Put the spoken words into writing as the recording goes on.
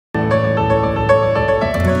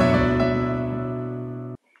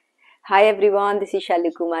Hi everyone, this is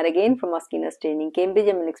Shalli Kumar again from OSCE Nurse Training Cambridge.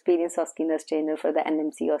 I'm an experienced OSCE Nurse trainer for the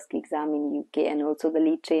NMC OSCE exam in UK and also the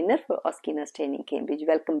lead trainer for OSCE Nurse Training Cambridge.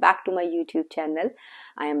 Welcome back to my YouTube channel.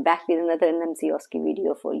 I am back with another NMC OSCE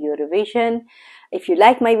video for your revision. If you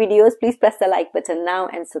like my videos, please press the like button now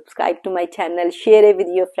and subscribe to my channel. Share it with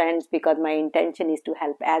your friends because my intention is to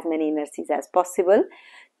help as many nurses as possible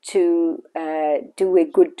to do a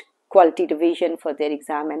good quality revision for their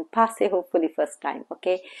exam and pass it hopefully first time.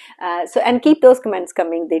 Okay, and keep those comments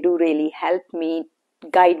coming. They do really help me,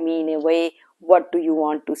 guide me in a way. What do you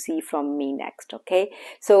want to see from me next? Okay,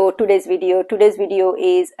 so today's video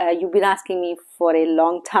is you've been asking me for a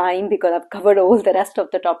long time because I've covered all the rest of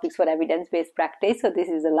the topics for evidence-based practice. So this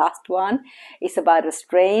is the last one. It's about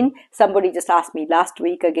restraint. Somebody just asked me last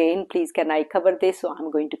week again, please can I cover this? So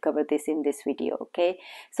I'm going to cover this in this video. Okay,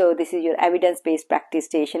 so this is your evidence-based practice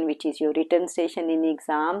station, which is your written station in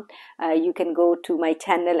exam. You can go to my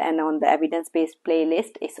channel and on the evidence-based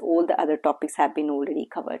playlist, it's all the other topics have been already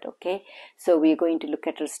covered. Okay, so we're going to look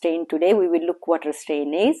at restraint today. We will look what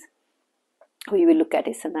restraint is. We will look at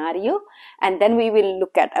a scenario and then we will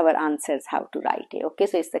look at our answers, how to write it. Okay,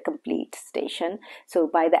 so it's the complete station. So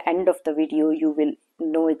by the end of the video, you will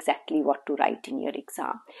know exactly what to write in your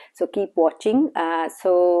exam. So keep watching.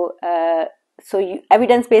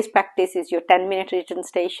 Evidence-based practice is your 10-minute written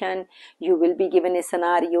station. You will be given a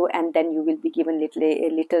scenario and then you will be given a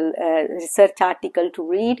little research article to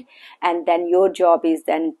read, and then your job is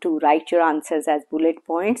then to write your answers as bullet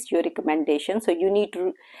points, your recommendations. So you need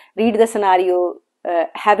to read the scenario,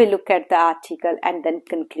 have a look at the article and then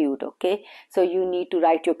conclude. Okay, so you need to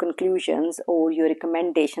write your conclusions or your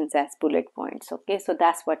recommendations as bullet points. Okay, so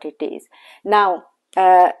that's what it is. Now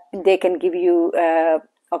they can give you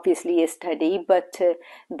obviously a study, but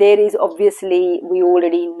there is obviously, we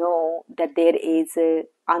already know that there is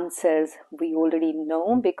answers we already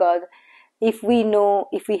know, because if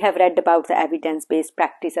we have read about the evidence-based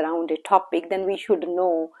practice around a topic, then we should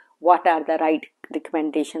know what are the right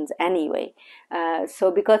recommendations anyway. So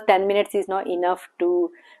because 10 minutes is not enough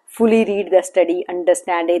to fully read the study,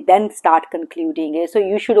 understand it, then start concluding it. So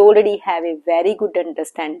you should already have a very good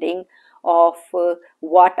understanding of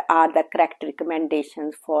what are the correct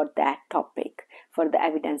recommendations for that topic for the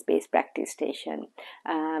evidence-based practice station.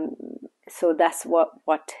 So that's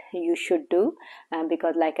what you should do,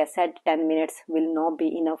 because like I said, 10 minutes will not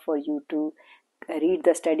be enough for you to read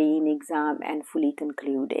the study in exam and fully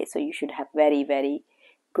conclude it. So you should have very, very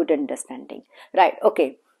good understanding. Right,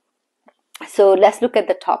 okay. So let's look at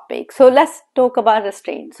the topic. So let's talk about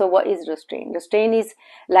restraint. So what is restraint? Restraint is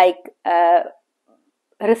like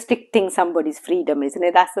restricting somebody's freedom, isn't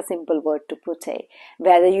it? That's the simple word to put it.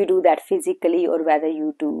 Whether you do that physically or whether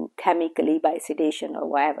you do chemically by sedation or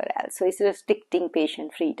whatever else. So it's restricting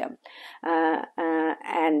patient freedom,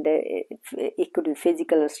 and it could be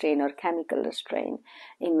physical restraint or chemical restraint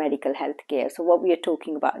in medical health care. So what we are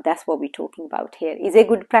talking about, that's what we're talking about here. Is a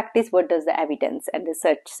good practice? What does the evidence and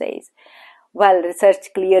research says? Well, research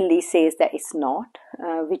clearly says that it's not,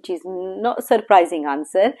 which is not a surprising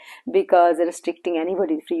answer, because restricting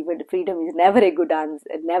anybody's freedom is never a good answer,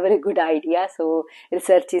 never a good idea. So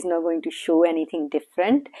research is not going to show anything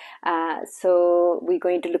different. So we're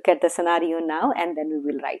going to look at the scenario now and then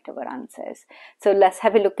we will write our answers. So let's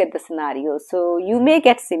have a look at the scenario. So you may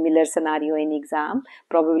get similar scenario in exam,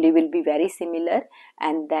 probably will be very similar,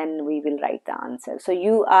 and then we will write the answer. So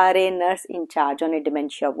you are a nurse in charge on a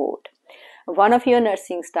dementia ward. One of your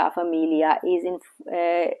nursing staff, Amelia, is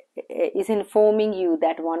informing you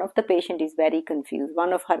that one of the patient is very confused.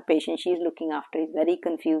 One of her patients she is looking after is very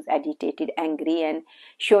confused, agitated, angry, and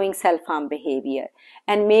showing self-harm behavior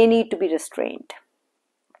and may need to be restrained.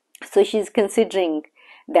 So she's considering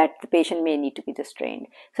that the patient may need to be restrained.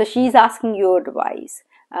 So she's asking your advice.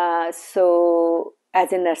 So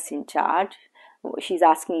as a nurse in charge, she's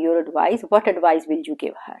asking your advice. What advice will you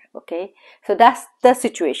give her? Okay, so that's the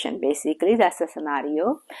situation, basically that's the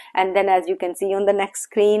scenario. And then as you can see on the next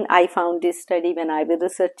screen, I found this study when I was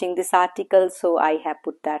researching this article, so I have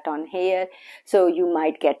put that on here. So you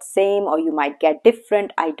might get same or you might get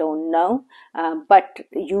different, I don't know, but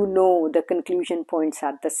you know the conclusion points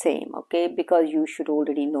are the same. Okay, because you should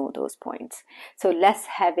already know those points. So let's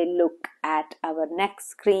have a look at our next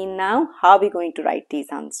screen now. How are we going to write these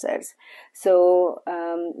answers? So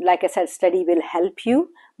like I said, study will help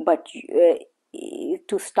you, but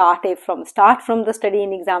to start from the study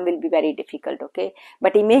in exam will be very difficult. Okay,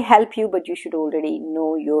 but it may help you, but you should already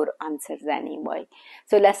know your answers anyway.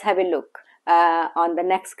 So let's have a look on the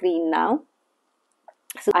next screen now.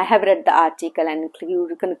 So I have read the article and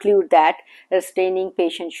conclude that restraining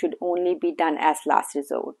patients should only be done as last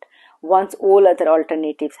resort once all other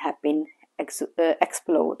alternatives have been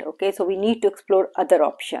explored. Okay, so we need to explore other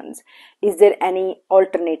options. Is there any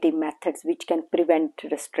alternative methods which can prevent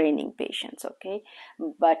restraining patients? Okay,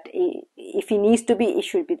 but if it needs to be, it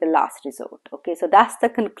should be the last resort. Okay, so that's the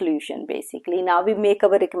conclusion basically. Now we make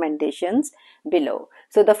our recommendations below.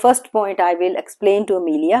 So the first point I will explain to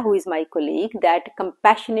Amelia, who is my colleague, that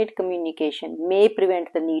compassionate communication may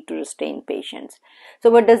prevent the need to restrain patients. So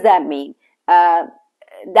what does that mean?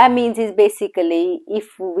 That means is basically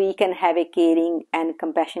if we can have a caring and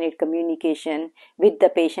compassionate communication with the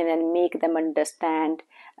patient and make them understand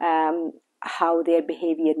how their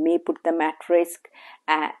behavior may put them at risk,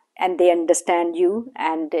 and they understand you,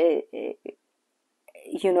 and and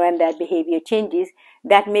that behavior changes,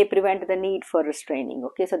 that may prevent the need for restraining.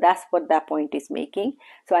 Okay, so that's what that point is making.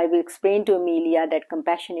 So I will explain to Amelia that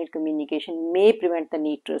compassionate communication may prevent the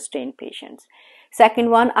need to restrain patients. Second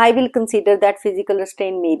one, I will consider that physical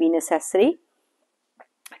restraint may be necessary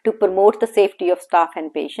to promote the safety of staff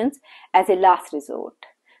and patients as a last resort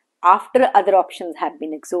after other options have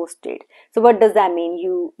been exhausted. So what does that mean?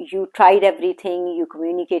 You tried everything, you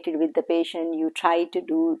communicated with the patient, you tried to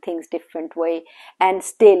do things different way, and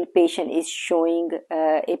still patient is showing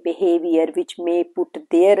a behavior which may put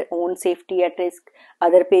their own safety at risk,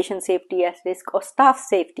 other patient safety at risk, or staff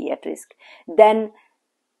safety at risk. Then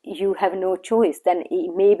you have no choice. Then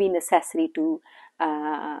it may be necessary to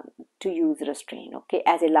use restraint, okay,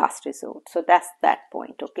 as a last resort. So that's that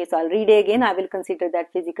point. Okay, so I'll read it again. I will consider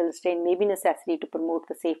that physical restraint may be necessary to promote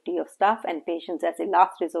the safety of staff and patients as a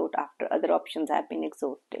last resort after other options have been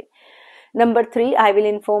exhausted. Number 3, I will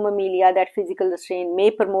inform Amelia that physical restraint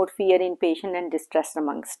may promote fear in patient and distress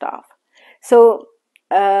among staff. So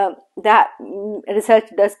that research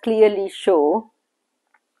does clearly show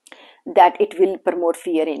that it will promote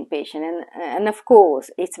fear in patient, and of course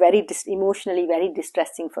it's very emotionally very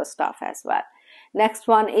distressing for staff as well. Next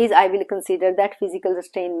one is, I will consider that physical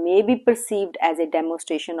restraint may be perceived as a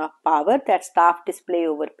demonstration of power that staff display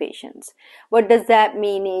over patients. What does that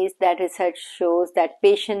mean is that research shows that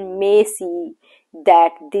patient may see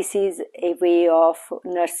that this is a way of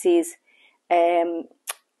nurses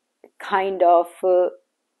kind of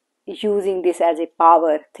using this as a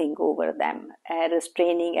power thing over them,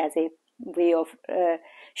 restraining as a way of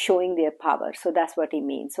showing their power. So that's what it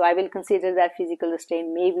means. So I will consider that physical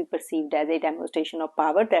restraint may be perceived as a demonstration of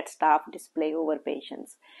power that staff display over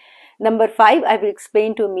patients. Number 5, I will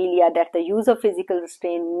explain to Amelia that the use of physical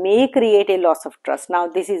restraint may create a loss of trust. Now,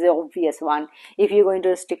 this is an obvious one. If you're going to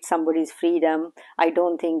restrict somebody's freedom, I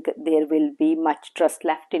don't think there will be much trust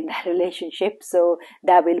left in that relationship. So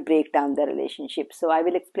that will break down the relationship. So I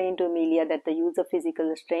will explain to Amelia that the use of physical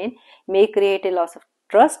restraint may create a loss of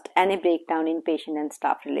trust and a breakdown in patient and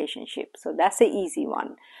staff relationship. So that's an easy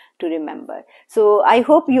one to remember. So I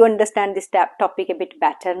hope you understand this topic a bit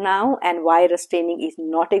better now, and why restraining is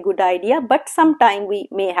not a good idea, but sometime we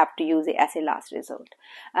may have to use it as a last resort.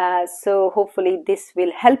 So hopefully this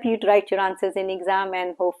will help you to write your answers in exam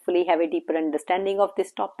and hopefully have a deeper understanding of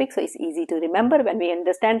this topic. So it's easy to remember. When we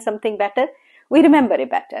understand something better, we remember it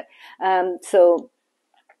better.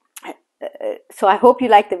 So I hope you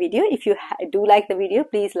like the video. If you do like the video,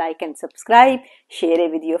 please like and subscribe, share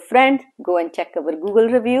it with your friend, go and check our Google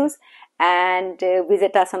reviews, and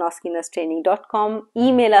visit us on OSCEnursetraining.com,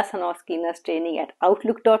 email us on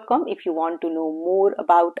OSCEnursetraining@outlook.com if you want to know more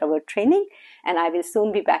about our training, and I will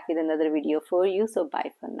soon be back with another video for you. So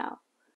bye for now.